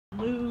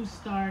Lou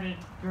started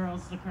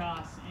girls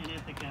lacrosse in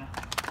Ithaca.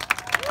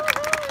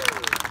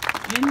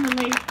 In the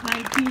late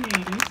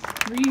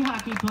 1980s, 3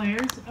 hockey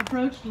players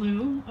approached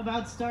Lou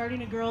about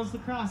starting a girls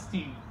lacrosse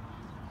team,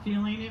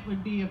 feeling it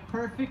would be a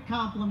perfect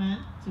complement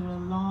to a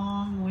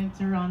long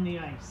winter on the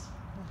ice.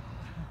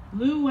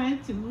 Lou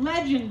went to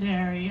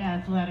legendary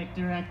athletic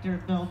director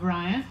Bill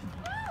Bryant,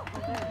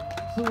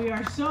 who we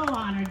are so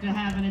honored to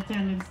have in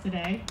attendance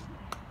today.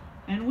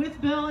 And with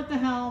Bill at the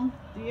helm,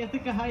 the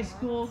Ithaca High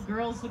School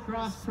girls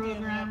lacrosse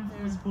program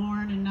was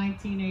born in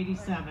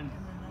 1987.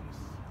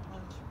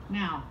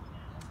 Now,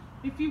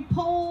 if you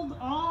polled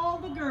all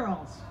the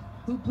girls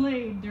who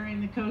played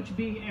during the Coach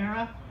B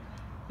era,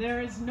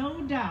 there is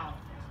no doubt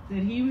that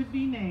he would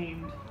be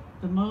named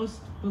the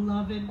most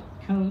beloved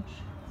coach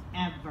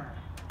ever.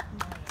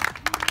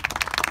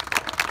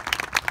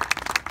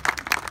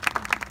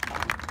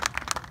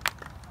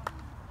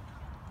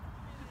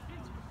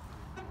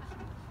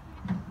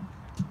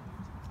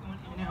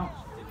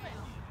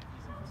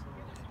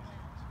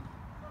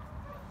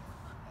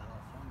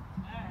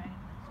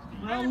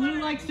 Well,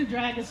 Lou likes to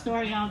drag a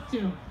story out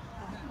too.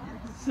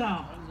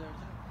 So,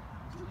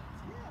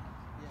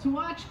 to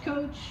watch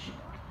Coach,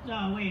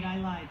 oh wait, I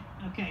lied.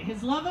 Okay,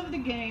 his love of the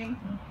game,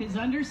 his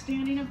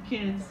understanding of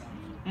kids,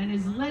 and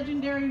his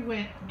legendary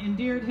wit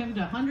endeared him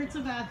to hundreds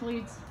of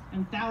athletes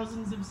and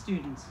thousands of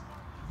students.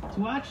 To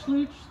watch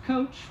Lou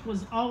coach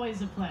was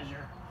always a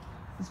pleasure.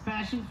 His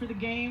passion for the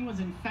game was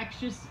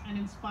infectious and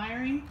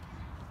inspiring.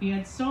 He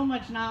had so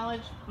much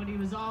knowledge, but he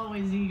was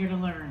always eager to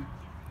learn.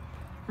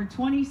 For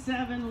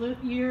 27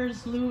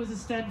 years, Lou was a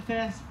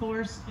steadfast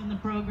force in the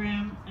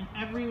program, and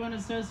everyone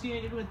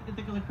associated with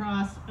Ithaca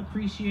Lacrosse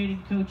appreciated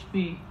Coach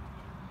B.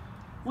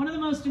 One of the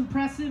most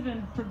impressive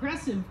and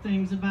progressive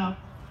things about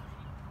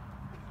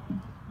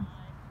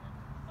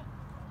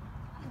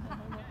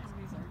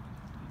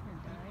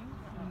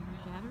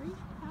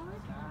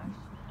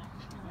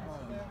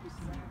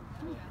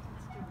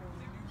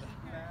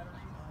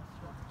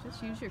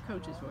Just use your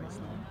coach's voice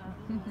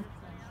now.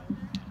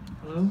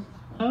 Hello?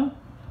 Hello?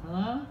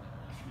 Hello?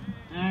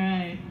 All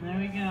right, there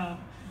we go.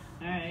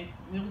 All right,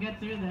 we'll get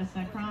through this,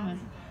 I promise.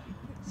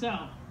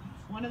 So,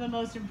 one of the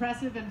most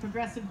impressive and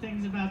progressive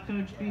things about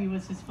Coach B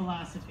was his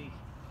philosophy.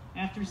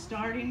 After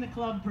starting the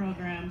club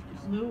program,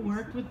 Lou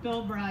worked with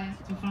Bill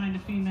Bryant to find a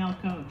female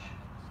coach.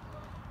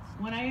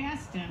 When I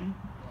asked him,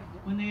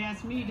 when they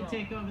asked me to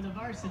take over the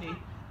varsity,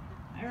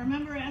 I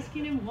remember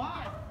asking him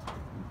why.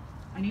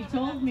 And he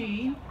told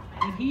me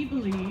that he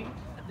believed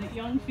that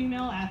young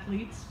female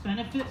athletes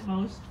benefit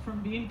most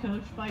from being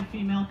coached by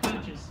female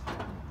coaches.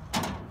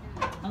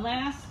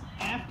 Alas,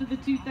 after the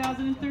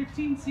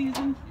 2013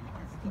 season,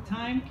 the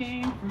time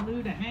came for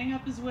Lou to hang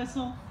up his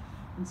whistle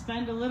and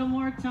spend a little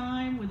more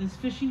time with his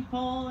fishing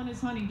pole and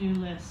his honey-do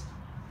list.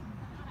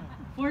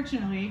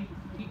 Fortunately,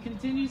 he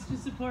continues to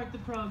support the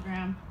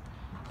program,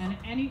 and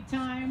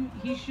anytime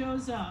he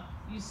shows up,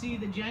 you see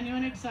the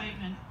genuine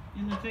excitement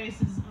in the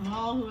faces of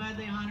all who had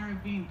the honor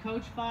of being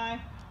coached by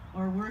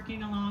or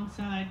working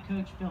alongside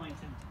Coach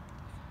Billington.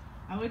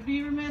 I would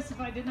be remiss if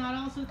I did not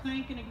also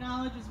thank and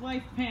acknowledge his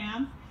wife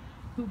Pam,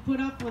 who put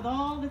up with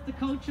all that the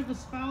coach of a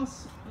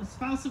spouse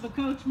of a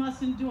coach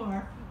must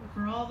endure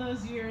for all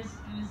those years,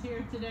 and is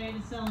here today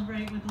to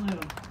celebrate with Lou.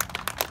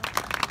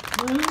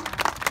 Lou,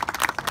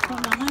 from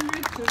the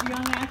hundreds of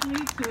young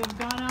athletes who have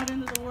gone out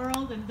into the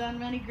world and done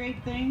many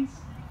great things,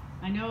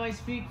 I know I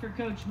speak for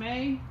Coach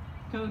May,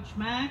 Coach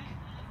Mack,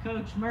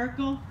 Coach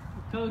Merkel,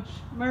 Coach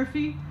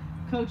Murphy,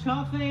 Coach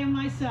Hoffe, and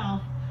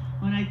myself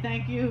when I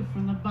thank you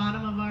from the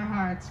bottom of our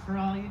hearts for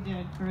all you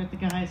did for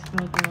Ithaca High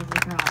School girls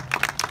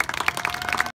lacrosse.